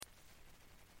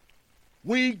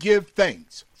we give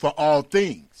thanks for all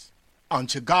things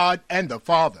unto God and the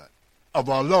Father of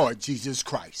our Lord Jesus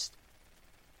Christ.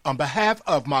 On behalf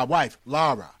of my wife,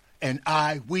 Laura, and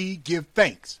I, we give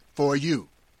thanks for you.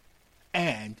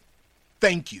 And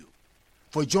thank you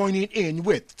for joining in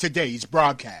with today's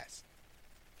broadcast.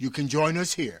 You can join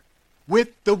us here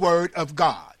with the Word of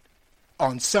God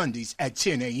on Sundays at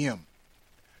 10 a.m.,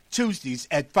 Tuesdays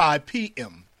at 5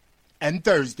 p.m., and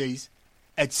Thursdays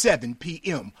at 7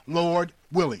 p.m., Lord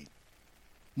willing.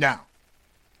 Now,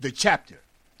 the chapter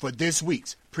for this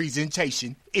week's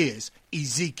presentation is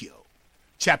Ezekiel,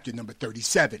 chapter number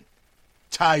 37,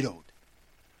 titled,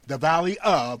 The Valley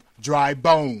of Dry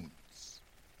Bones.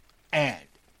 And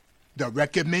the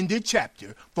recommended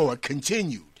chapter for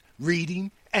continued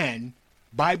reading and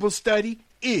Bible study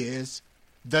is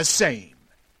the same.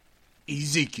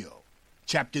 Ezekiel,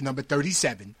 chapter number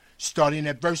 37, starting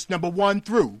at verse number 1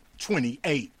 through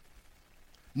 28.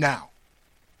 Now,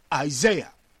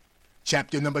 Isaiah,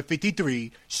 chapter number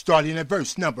 53, starting at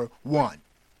verse number 1.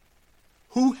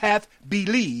 Who hath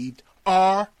believed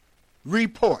our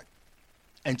report,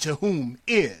 and to whom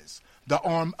is the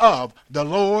arm of the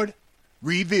Lord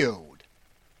revealed?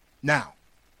 Now,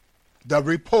 the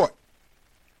report,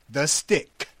 the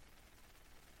stick.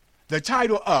 The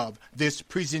title of this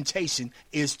presentation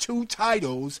is two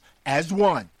titles as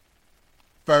one.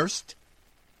 First,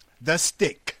 the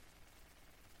stick.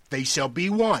 They shall be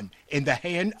one in the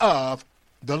hand of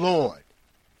the Lord,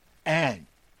 and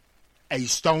a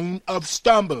stone of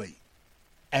stumbling,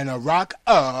 and a rock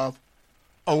of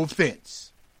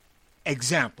offense.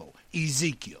 Example,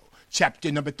 Ezekiel,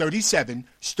 chapter number 37,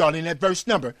 starting at verse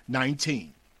number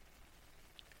 19.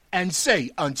 And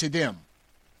say unto them,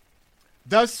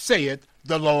 Thus saith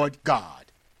the Lord God,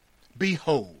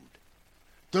 Behold,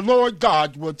 the Lord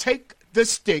God will take the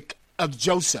stick of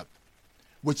Joseph,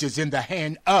 which is in the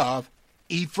hand of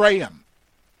Ephraim,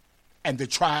 and the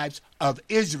tribes of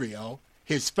Israel,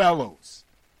 his fellows,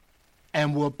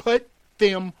 and will put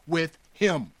them with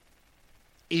him,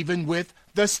 even with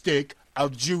the stick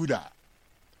of Judah,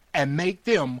 and make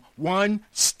them one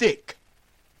stick,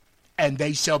 and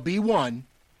they shall be one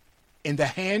in the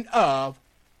hand of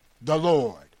the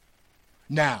Lord.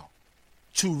 Now,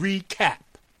 to recap,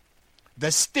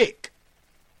 the stick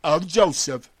of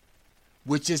Joseph,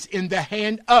 which is in the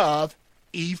hand of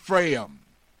Ephraim,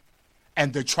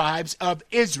 and the tribes of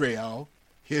Israel,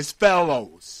 his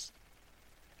fellows,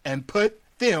 and put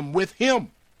them with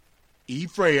him,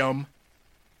 Ephraim,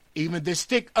 even the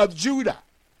stick of Judah,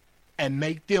 and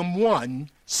make them one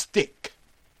stick.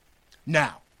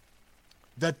 Now,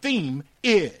 the theme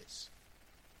is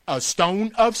a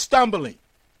stone of stumbling,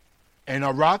 and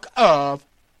a rock of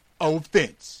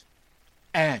offense,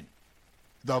 and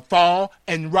the fall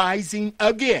and rising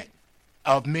again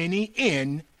of many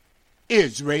in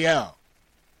Israel.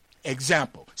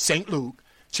 Example, St. Luke,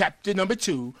 chapter number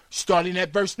 2, starting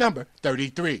at verse number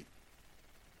 33.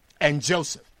 And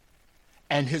Joseph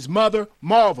and his mother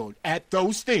marveled at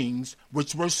those things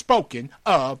which were spoken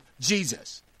of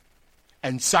Jesus.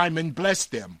 And Simon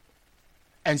blessed them,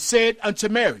 and said unto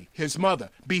Mary his mother,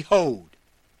 Behold,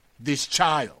 this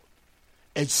child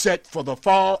is set for the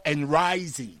fall and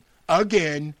rising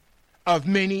again of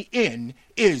many in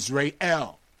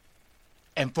Israel,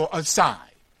 and for a sign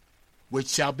which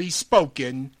shall be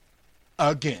spoken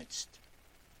against.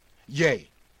 Yea,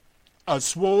 a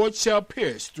sword shall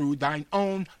pierce through thine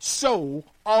own soul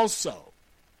also,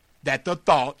 that the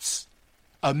thoughts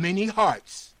of many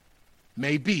hearts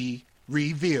may be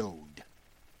revealed.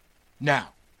 Now,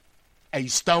 a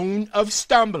stone of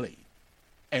stumbling,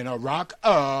 and a rock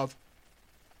of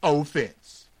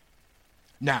offense.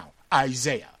 Now,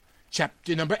 Isaiah,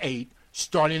 chapter number 8,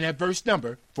 starting at verse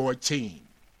number 14.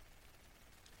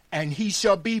 And he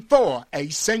shall be for a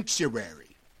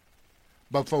sanctuary,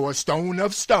 but for a stone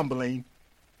of stumbling,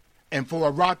 and for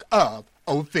a rock of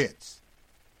offense,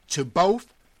 to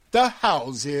both the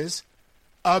houses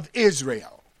of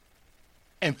Israel,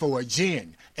 and for a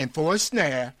gin, and for a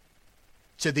snare,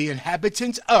 to the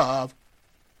inhabitants of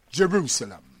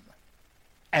Jerusalem.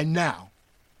 And now,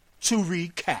 to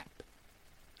recap,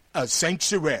 a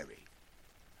sanctuary,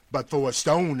 but for a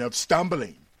stone of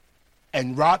stumbling,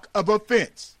 and rock of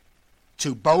offense,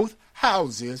 to both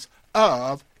houses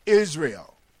of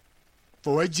Israel,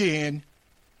 for a gin,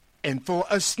 and for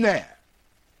a snare,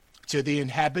 to the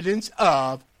inhabitants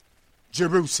of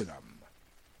Jerusalem.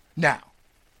 Now,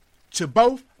 to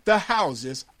both the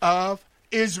houses of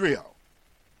Israel,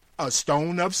 a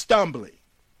stone of stumbling,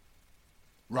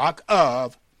 rock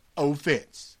of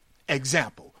offense.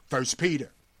 Example, 1 Peter,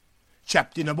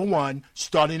 chapter number 1,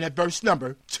 starting at verse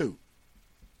number 2.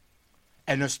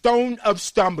 and a stone of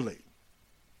stumbling,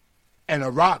 and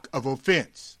a rock of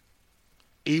offense,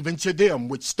 even to them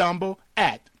which stumble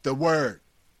at the word,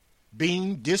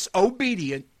 being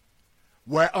disobedient,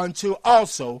 whereunto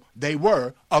also they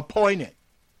were appointed.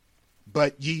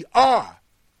 But ye are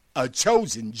a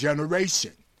chosen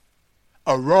generation,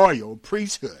 a royal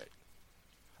priesthood,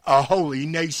 a holy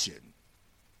nation,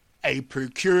 a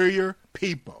peculiar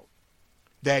people,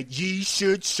 that ye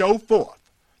should show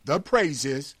forth the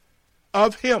praises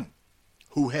of him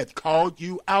who hath called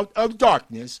you out of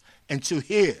darkness into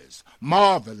his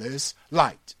marvelous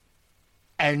light.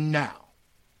 And now,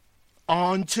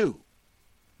 unto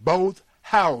both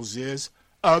houses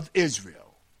of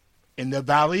Israel in the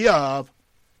valley of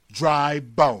dry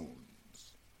bones,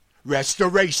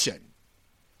 restoration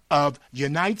of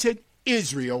united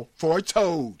Israel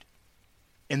foretold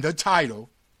in the title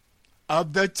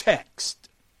of the text,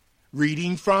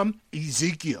 reading from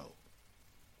Ezekiel.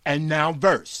 And now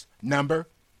verse number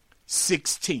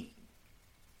 16.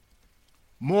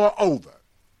 Moreover,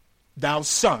 thou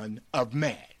son of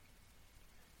man,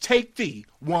 take thee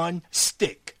one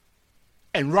stick,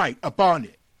 and write upon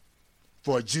it,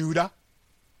 for Judah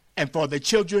and for the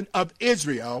children of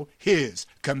Israel his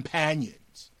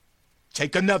companions.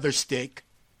 Take another stick,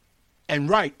 and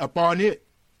write upon it,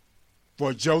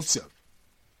 for Joseph,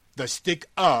 the stick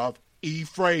of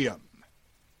Ephraim,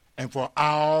 and for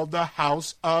all the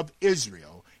house of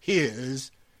Israel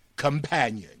his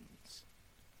companions.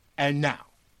 And now,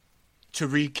 to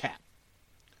recap,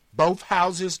 both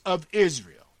houses of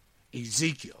Israel,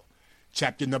 Ezekiel,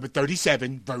 chapter number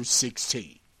 37, verse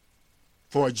 16.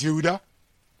 For Judah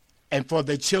and for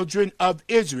the children of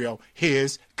Israel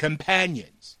his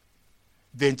companions.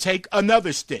 Then take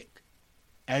another stick,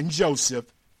 and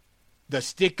Joseph, the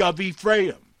stick of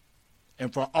Ephraim,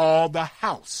 and for all the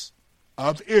house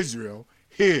of Israel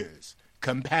his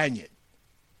companion.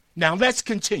 Now let's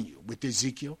continue with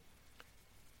Ezekiel,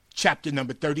 chapter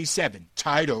number 37,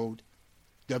 titled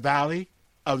The Valley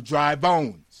of Dry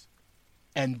Bones,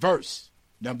 and verse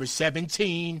number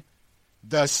 17,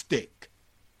 the stick.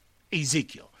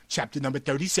 Ezekiel, chapter number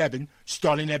 37,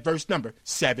 starting at verse number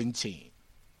 17.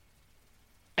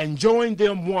 And join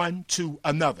them one to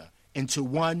another into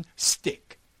one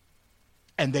stick,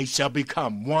 and they shall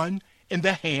become one in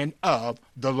the hand of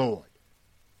the Lord.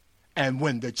 And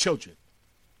when the children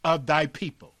of thy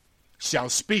people shall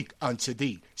speak unto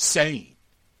thee, saying,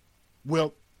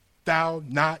 Wilt thou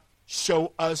not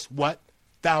show us what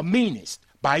thou meanest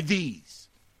by these?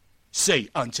 Say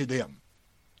unto them,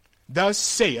 Thus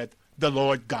saith the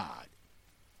Lord God,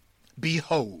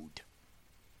 Behold,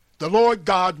 the Lord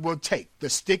God will take the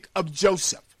stick of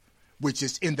Joseph, which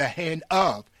is in the hand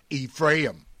of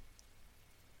Ephraim,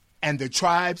 and the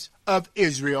tribes of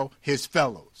Israel his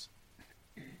fellows,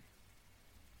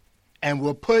 and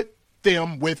will put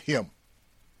them with him,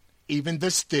 even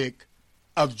the stick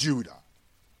of Judah,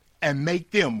 and make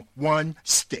them one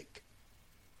stick,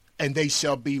 and they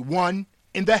shall be one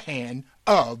in the hand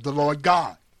of the Lord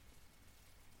God.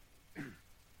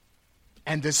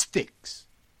 And the sticks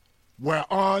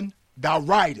whereon thou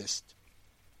writest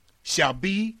shall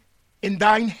be in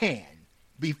thine hand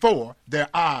before their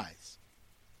eyes.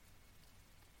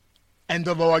 And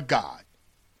the Lord God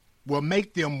will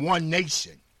make them one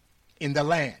nation in the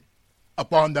land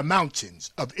upon the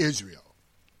mountains of Israel,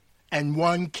 and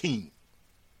one king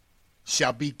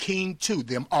shall be king to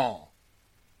them all.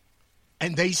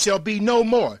 And they shall be no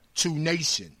more two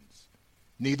nations,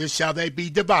 neither shall they be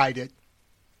divided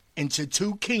into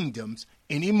two kingdoms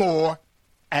any more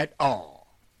at all.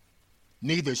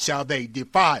 Neither shall they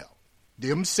defile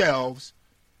themselves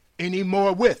any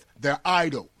more with their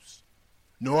idols,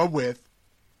 nor with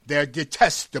their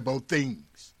detestable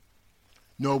things,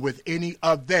 nor with any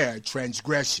of their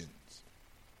transgressions.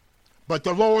 But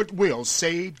the Lord will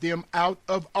save them out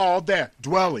of all their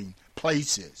dwelling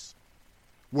places,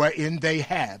 wherein they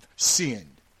have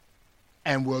sinned,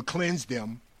 and will cleanse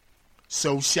them.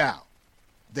 So shall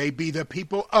they be the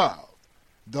people of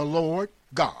the Lord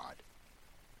God,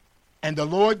 and the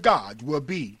Lord God will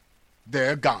be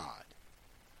their God.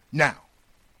 Now,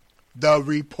 the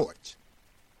report.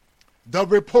 The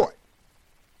report.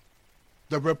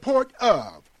 The report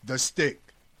of the stick,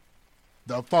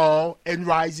 the fall and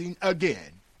rising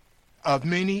again of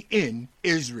many in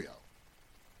Israel,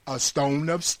 a stone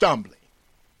of stumbling,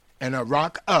 and a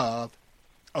rock of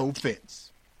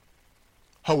offense.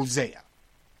 Hosea,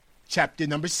 chapter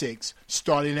number 6,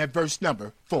 starting at verse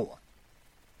number 4.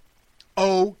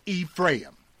 O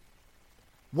Ephraim,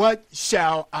 what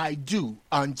shall I do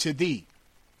unto thee?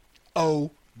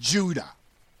 O Judah,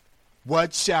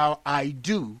 what shall I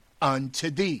do unto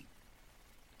thee?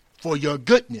 For your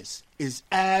goodness is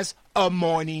as a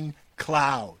morning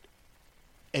cloud,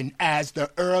 and as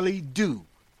the early dew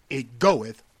it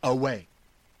goeth away.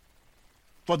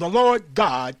 For the Lord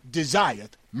God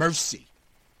desireth mercy,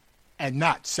 and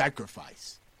not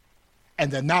sacrifice,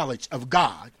 and the knowledge of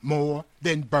God more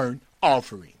than burnt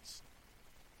offerings.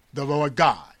 The Lord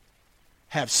God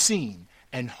hath seen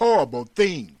an horrible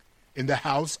thing in the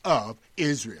house of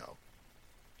Israel.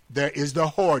 There is the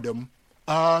whoredom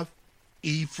of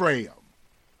Ephraim.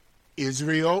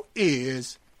 Israel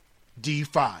is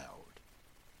defiled.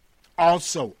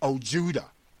 Also, O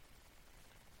Judah,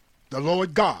 the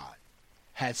Lord God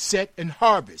hath set an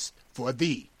harvest for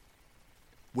thee,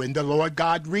 when the Lord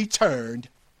God returned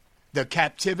the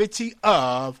captivity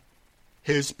of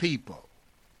his people.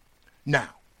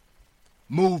 Now,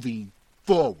 moving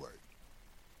forward,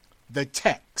 the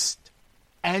text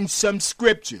and some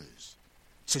scriptures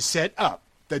to set up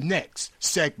the next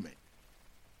segment.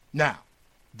 Now,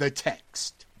 the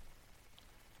text.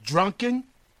 Drunken,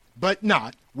 but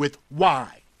not with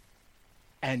wine,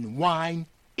 and wine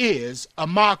is a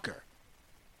mocker,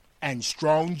 and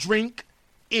strong drink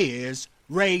is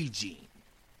raging.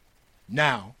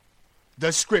 Now,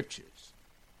 the scriptures.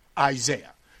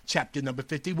 Isaiah, chapter number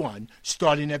 51,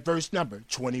 starting at verse number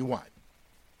 21.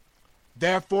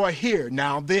 Therefore hear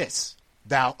now this,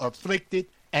 thou afflicted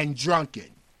and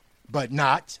drunken, but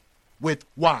not with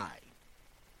wine.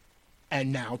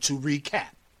 And now to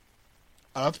recap.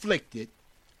 Afflicted,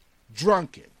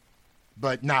 drunken,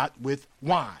 but not with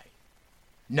wine.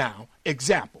 Now,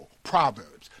 example,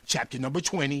 Proverbs, chapter number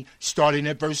 20, starting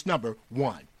at verse number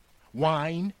 1.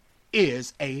 Wine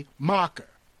is a mocker.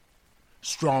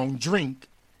 Strong drink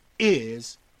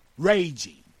is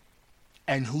raging.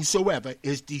 And whosoever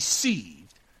is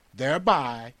deceived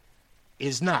thereby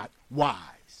is not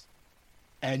wise.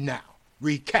 And now,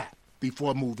 recap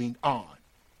before moving on.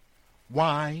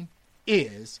 Wine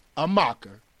is a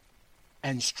mocker,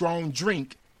 and strong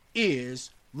drink is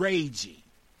raging.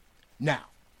 Now,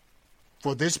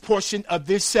 for this portion of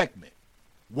this segment,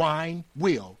 wine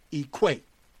will equate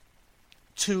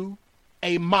to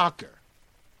a mocker,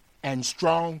 and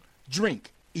strong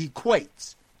drink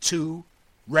equates to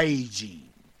raging.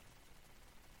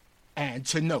 And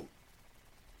to note,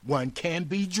 one can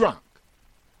be drunk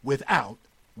without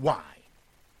wine.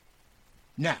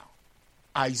 Now,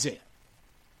 Isaiah,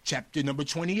 chapter number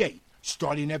 28,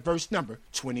 starting at verse number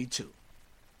 22.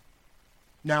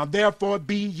 Now therefore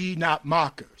be ye not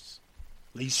mockers,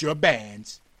 lest your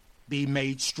bands be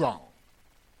made strong.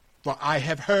 For I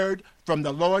have heard from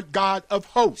the Lord God of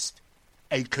hosts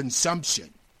a consumption,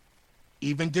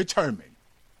 even determined,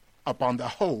 upon the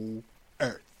whole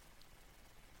earth.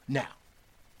 Now,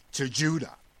 to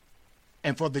Judah,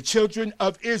 and for the children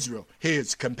of Israel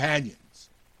his companions,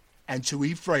 and to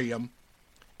Ephraim,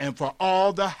 and for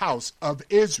all the house of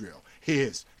Israel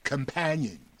his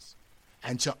companions,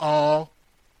 and to all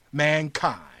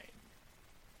mankind,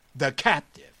 the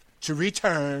captive to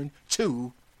return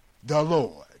to the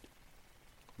Lord.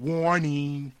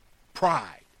 Warning,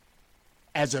 pride,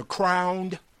 as a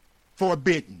crown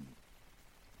forbidden.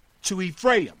 To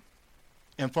Ephraim,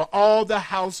 and for all the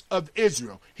house of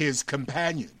Israel his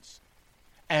companions,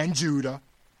 and Judah,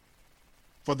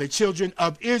 for the children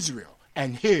of Israel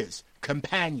and his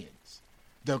companions,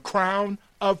 the crown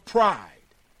of pride,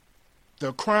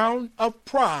 the crown of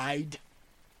pride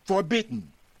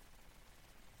forbidden.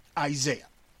 Isaiah,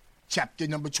 chapter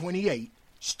number 28,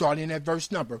 starting at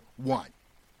verse number 1.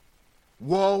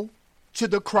 Woe to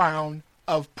the crown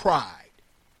of pride,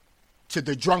 to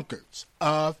the drunkards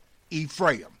of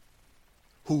Ephraim,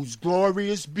 whose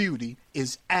glorious beauty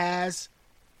is as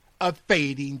a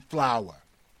fading flower,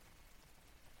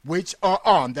 which are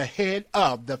on the head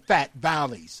of the fat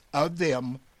valleys of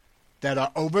them that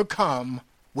are overcome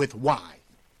with wine.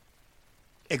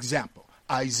 Example,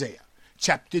 Isaiah,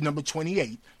 chapter number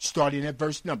 28, starting at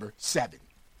verse number 7.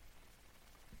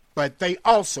 But they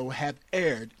also have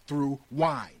erred through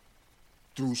wine,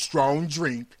 through strong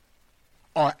drink,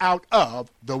 are out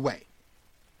of the way.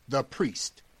 The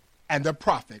priest and the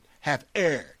prophet have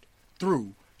erred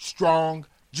through strong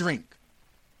drink.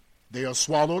 They are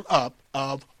swallowed up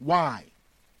of wine.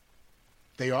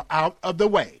 They are out of the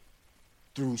way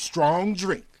through strong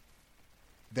drink.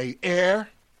 They err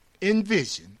in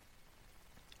vision.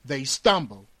 They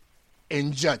stumble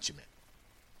in judgment.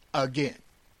 Again,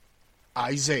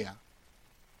 Isaiah,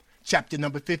 chapter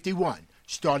number 51,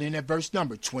 starting at verse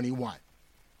number 21.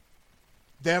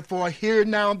 Therefore hear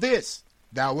now this,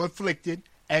 thou afflicted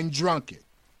and drunken,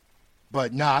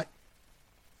 but not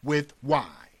with wine.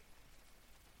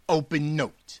 Open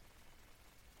note.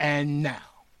 And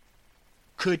now,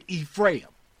 could Ephraim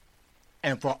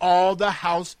and for all the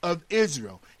house of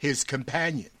Israel, his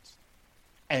companions,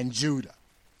 and Judah,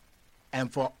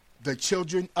 and for the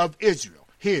children of Israel,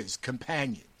 his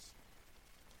companions,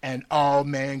 and all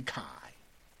mankind.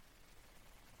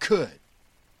 Could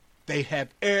they have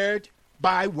erred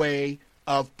by way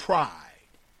of pride?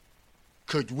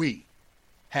 Could we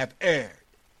have erred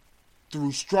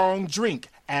through strong drink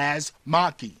as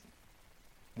mocking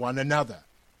one another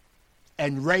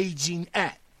and raging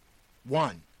at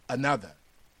one another?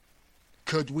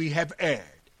 Could we have erred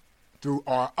through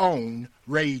our own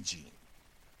raging?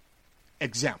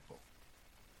 Example,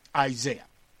 Isaiah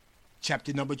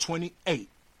chapter number 28,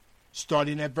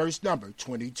 starting at verse number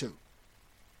 22.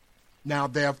 Now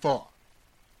therefore,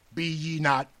 be ye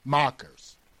not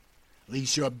mockers,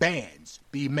 lest your bands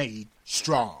be made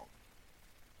strong.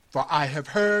 For I have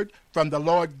heard from the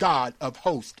Lord God of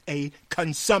hosts a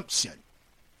consumption,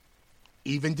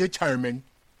 even determined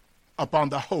upon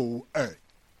the whole earth.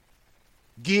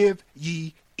 Give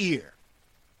ye ear,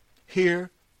 hear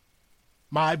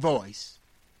my voice,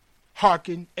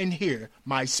 hearken and hear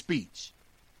my speech.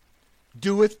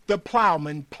 Doeth the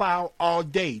plowman plow all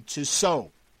day to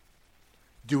sow?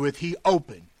 Doeth he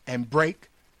open and break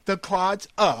the clods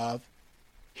of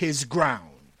his ground?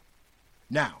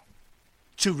 Now,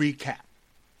 to recap,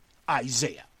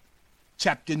 Isaiah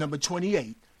chapter number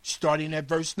 28, starting at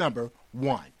verse number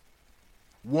 1.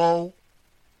 Woe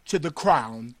to the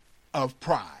crown of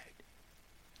pride,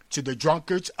 to the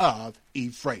drunkards of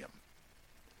Ephraim,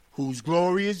 whose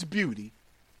glorious beauty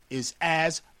is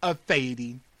as a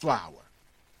fading flower,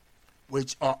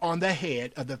 which are on the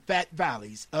head of the fat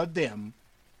valleys of them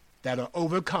that are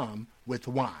overcome with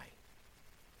wine.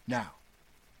 Now,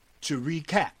 to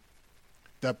recap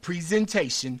the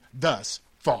presentation thus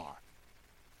far,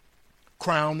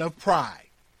 crown of pride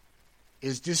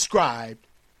is described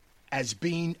as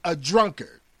being a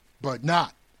drunkard, but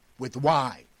not with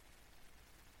wine.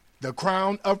 The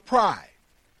crown of pride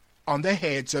on the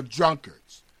heads of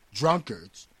drunkards.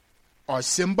 Drunkards are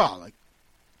symbolic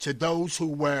to those who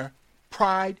wear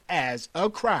pride as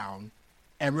a crown,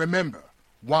 and remember,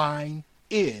 wine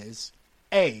is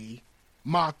a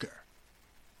mocker.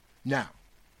 Now,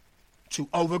 to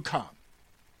overcome.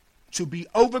 To be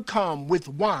overcome with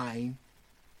wine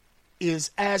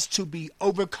is as to be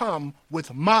overcome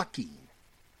with mocking,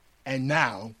 and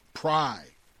now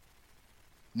pride.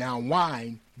 Now,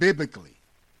 wine, biblically,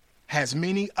 has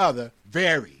many other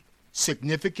very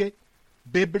significant,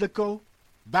 biblical,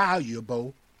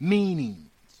 valuable meanings.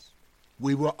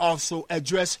 We will also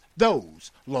address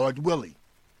those, Lord willing.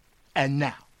 And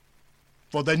now,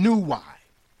 for the new wine,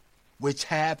 which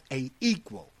have a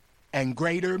equal and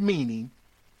greater meaning,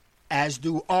 as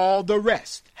do all the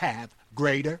rest have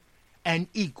greater and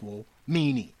equal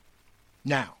meaning.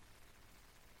 Now,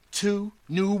 2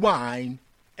 new wine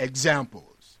examples.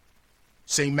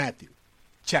 St. Matthew,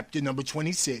 chapter number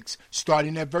 26,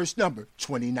 starting at verse number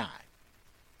 29.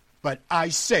 But I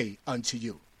say unto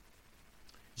you,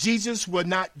 Jesus will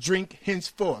not drink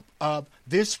henceforth of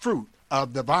this fruit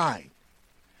of the vine,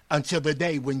 until the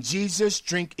day when Jesus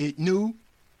drink it new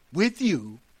with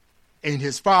you in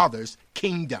his Father's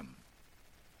kingdom.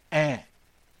 And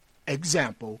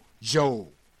example, Job,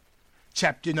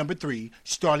 chapter number 3,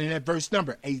 starting at verse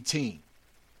number 18.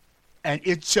 And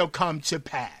it shall come to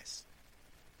pass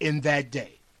in that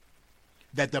day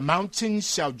that the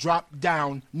mountains shall drop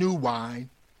down new wine,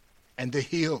 and the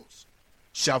hills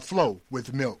shall flow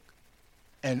with milk,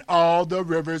 and all the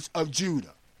rivers of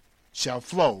Judah shall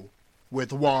flow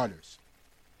with waters,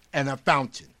 and a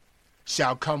fountain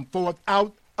shall come forth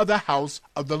out of the house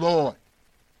of the Lord,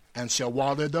 and shall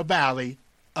water the valley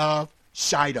of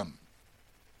Shittim.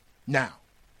 Now,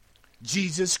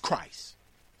 Jesus Christ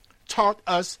taught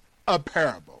us a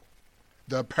parable,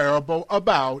 the parable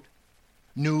about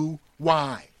new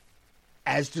wine,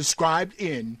 as described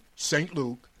in St.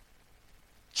 Luke,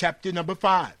 chapter number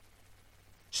 5,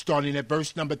 starting at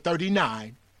verse number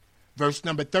 39, verse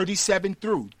number 37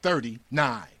 through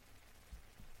 39.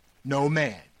 No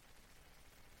man,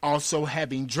 also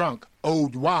having drunk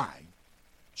old wine,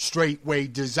 straightway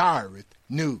desireth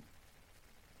new,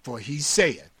 for he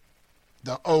saith,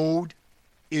 the old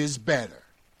is better.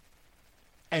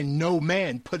 And no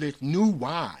man putteth new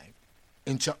wine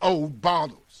into old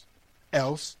bottles,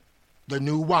 else the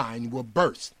new wine will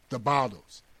burst the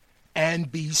bottles,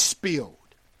 and be spilled,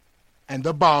 and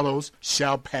the bottles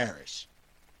shall perish.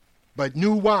 But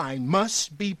new wine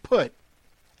must be put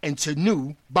into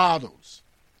new bottles,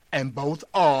 and both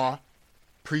are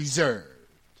preserved.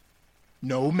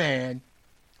 No man,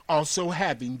 also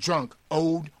having drunk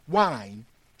old wine,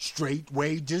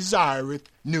 straightway desireth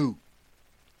new,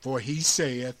 for he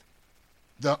saith,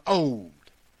 the old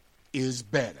is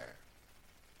better.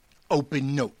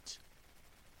 Open note.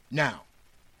 Now,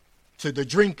 to the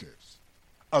drinkers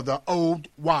of the old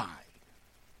wine,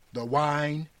 the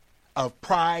wine of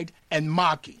pride and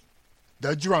mocking,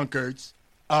 the drunkards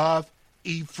of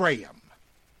Ephraim,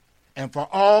 and for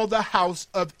all the house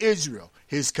of Israel,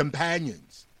 his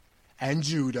companions, and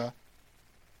Judah,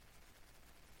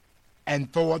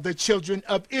 and for the children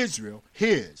of Israel,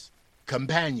 his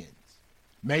companions.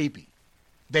 Maybe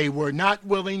they were not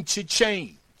willing to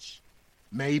change,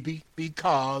 maybe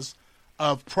because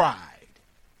of pride.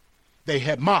 They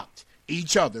had mocked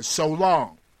each other so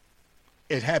long,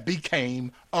 it had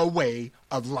become a way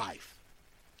of life.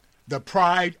 The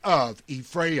pride of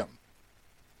Ephraim,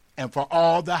 and for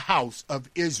all the house of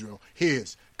Israel,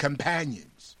 his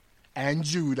companions, and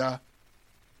Judah,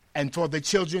 and for the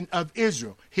children of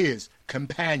Israel, his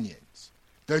companions,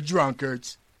 the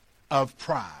drunkards of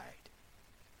pride.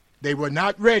 They were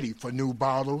not ready for new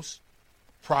bottles.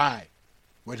 Pride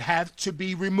would have to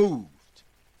be removed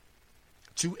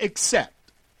to accept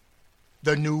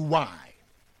the new wine.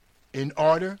 In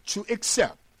order to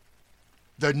accept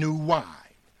the new wine,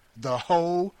 the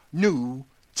whole New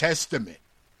Testament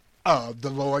of the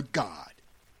Lord God,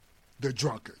 the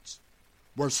drunkards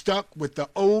were stuck with the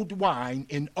old wine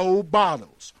in old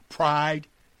bottles, pride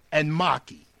and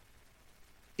mocking.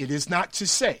 It is not to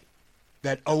say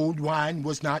that old wine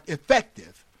was not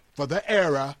effective for the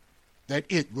era that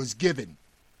it was given.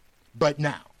 But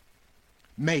now,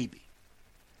 maybe,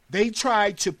 they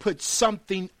tried to put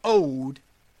something old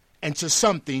into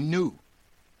something new,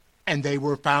 and they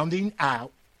were finding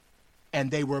out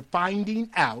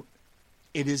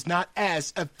it is not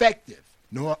as effective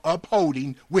nor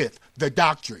upholding with the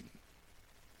doctrine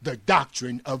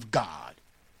of God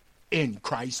in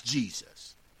Christ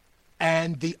Jesus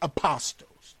and the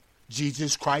apostles,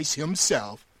 Jesus Christ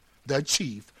himself, the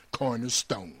chief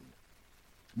cornerstone.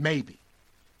 Maybe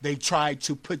they tried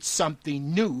to put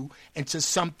something new into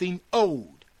something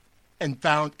old and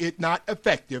found it not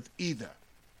effective either.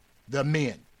 The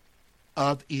men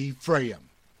of Ephraim,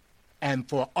 and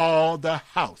for all the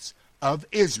house of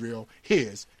Israel,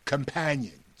 his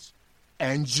companions,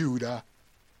 and Judah,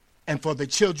 and for the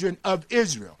children of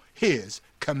Israel, his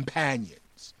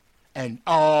companions, and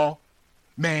all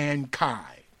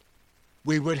mankind.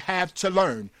 We would have to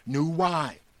learn new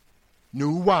wine.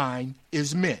 New wine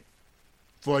is meant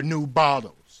for new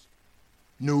bottles.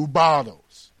 New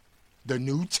bottles. The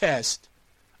new test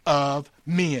of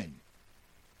men.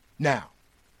 Now,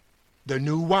 the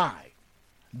new wine,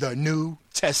 the New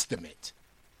Testament,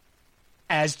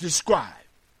 as described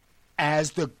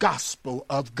as the gospel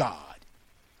of God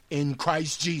in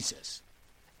Christ Jesus,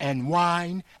 and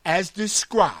wine as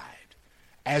described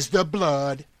as the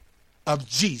blood of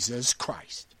Jesus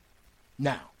Christ.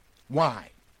 Now, wine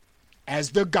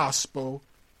as the gospel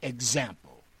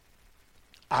example.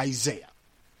 Isaiah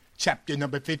chapter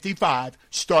number 55,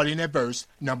 starting at verse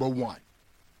number 1.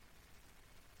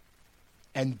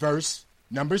 And verse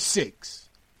number 6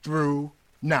 through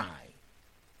 9.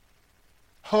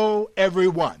 Ho,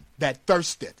 everyone that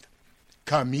thirsteth,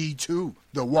 come ye to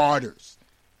the waters.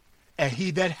 And he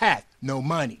that hath no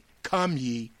money, come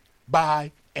ye,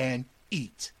 buy and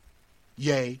eat.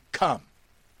 Yea, come,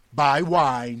 buy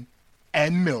wine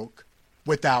and milk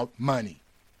without money,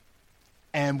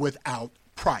 and without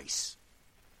price.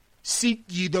 Seek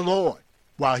ye the Lord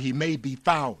while he may be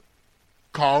found.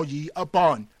 Call ye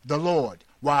upon the Lord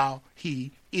while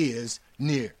he is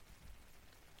near.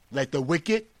 Let the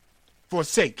wicked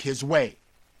forsake his way,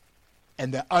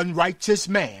 and the unrighteous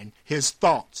man his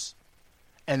thoughts,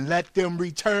 and let them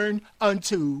return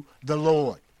unto the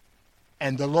Lord,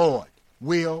 and the Lord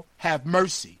will have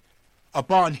mercy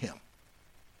upon him,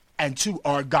 and to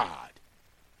our God,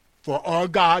 for our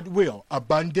God will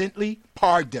abundantly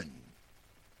pardon.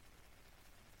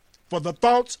 For the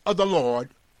thoughts of the Lord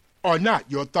are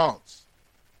not your thoughts,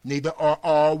 neither are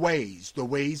all ways the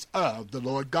ways of the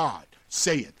Lord God,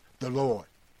 saith the Lord.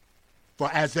 For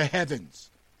as the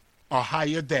heavens are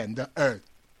higher than the earth,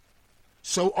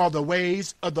 so are the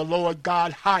ways of the Lord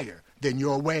God higher than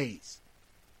your ways,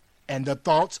 and the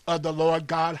thoughts of the Lord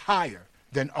God higher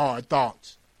than our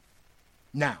thoughts.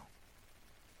 Now,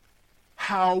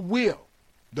 how will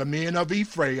the men of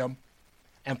Ephraim,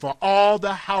 and for all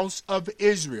the house of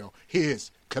Israel,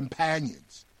 his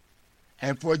companions,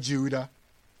 and for Judah,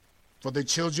 for the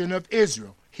children of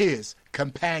Israel, his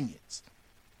companions,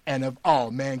 and of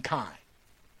all mankind,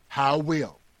 how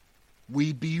will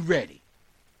we be ready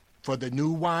for the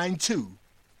new wine to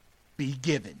be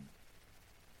given?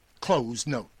 Close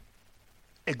note.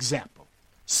 Example,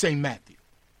 St. Matthew,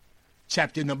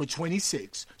 chapter number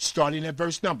 26, starting at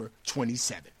verse number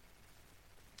 27.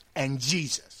 And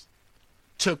Jesus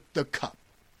took the cup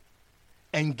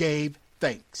and gave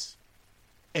thanks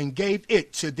and gave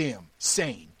it to them,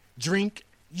 saying, Drink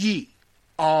ye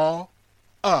all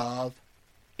of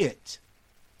it.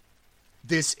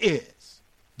 This is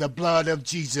the blood of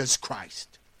Jesus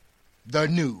Christ, the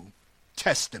New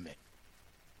Testament,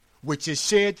 which is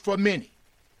shed for many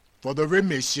for the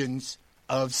remissions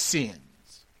of sins.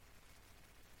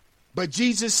 But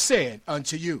Jesus said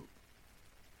unto you,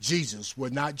 Jesus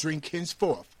would not drink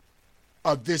henceforth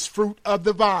of this fruit of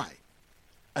the vine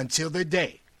until the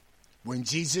day when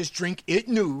Jesus drink it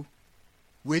new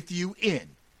with you in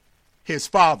his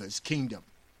Father's kingdom.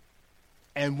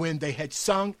 And when they had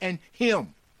sung an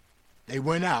hymn, they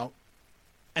went out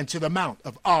unto the Mount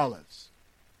of Olives.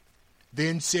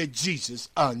 Then said Jesus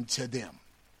unto them,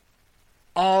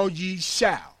 All ye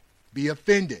shall be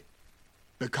offended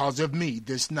because of me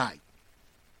this night.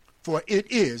 For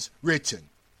it is written,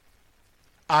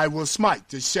 I will smite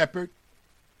the shepherd,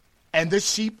 and the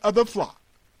sheep of the flock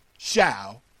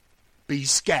shall be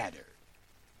scattered.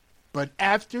 But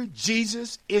after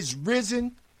Jesus is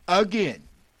risen again,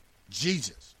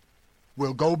 Jesus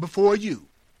will go before you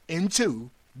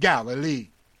into Galilee.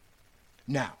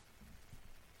 Now,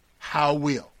 how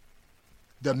will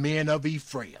the men of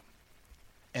Ephraim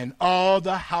and all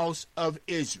the house of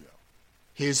Israel,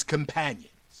 his companions,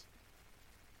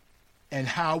 and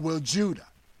how will Judah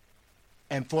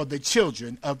and for the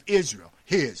children of Israel,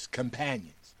 his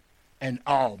companions, and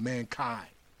all mankind,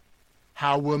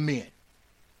 how will men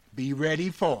be ready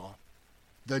for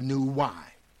the new wine,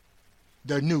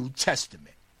 the New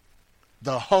Testament,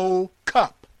 the whole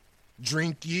cup,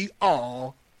 drink ye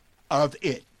all of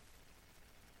it.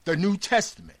 The New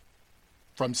Testament,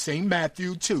 from St.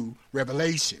 Matthew to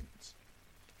Revelations,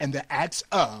 and the Acts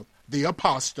of the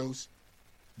Apostles,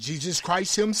 Jesus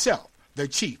Christ himself, the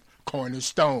chief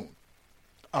cornerstone,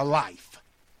 a life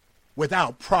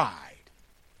without pride,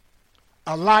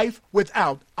 a life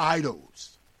without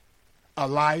idols, a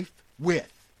life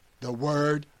with the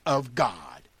Word of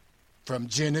God, from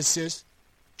Genesis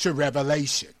to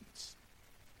Revelations,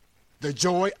 the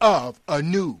joy of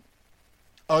anew,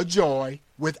 a joy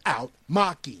without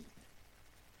mocking,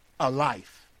 a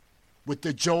life with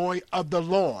the joy of the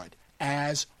Lord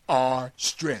as our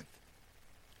strength,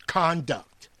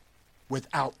 conduct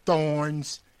without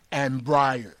thorns and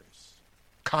briars,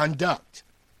 conduct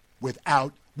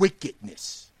without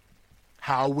wickedness.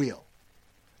 How will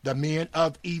the men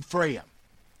of Ephraim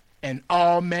and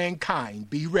all mankind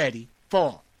be ready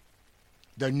for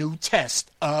the new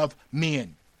test of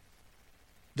men,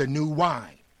 the new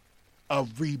wine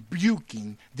of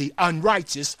rebuking the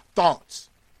unrighteous thoughts,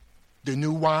 the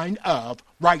new wine of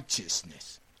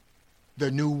righteousness,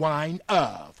 the new wine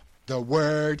of the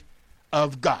Word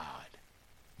of God?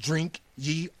 Drink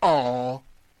ye all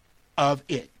of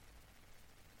it.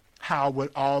 How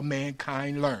would all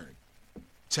mankind learn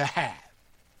to have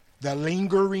the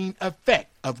lingering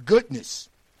effect of goodness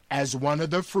as one of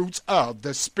the fruits of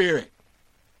the Spirit,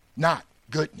 not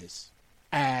goodness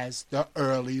as the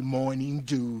early morning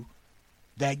dew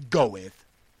that goeth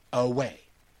away?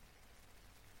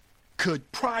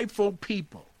 Could prideful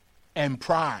people and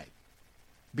pride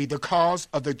be the cause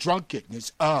of the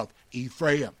drunkenness of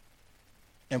Ephraim,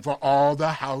 and for all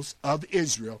the house of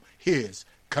Israel, his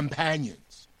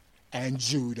companions, and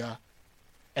Judah,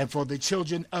 and for the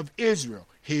children of Israel,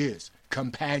 his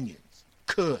companions?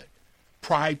 Could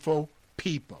prideful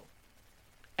people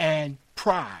and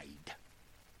pride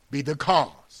be the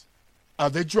cause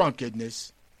of the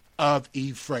drunkenness of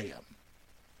Ephraim,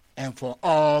 and for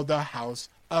all the house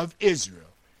of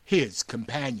Israel, his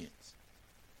companions,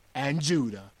 and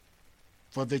Judah,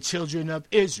 for the children of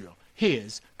Israel,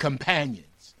 his companions?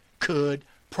 Could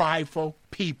prideful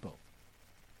people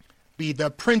be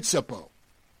the principal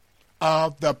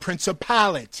of the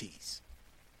principalities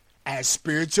as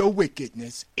spiritual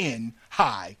wickedness in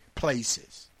high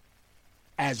places,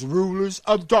 as rulers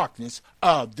of darkness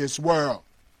of this world,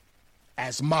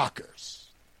 as mockers?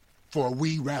 For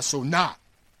we wrestle not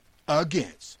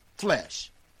against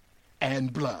flesh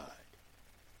and blood.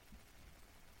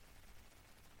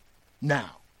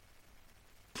 Now,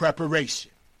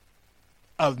 preparation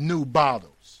of new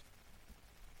bottles.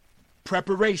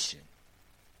 Preparation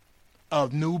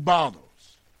of new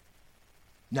bottles.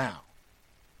 Now,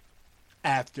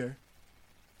 after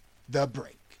the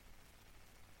break.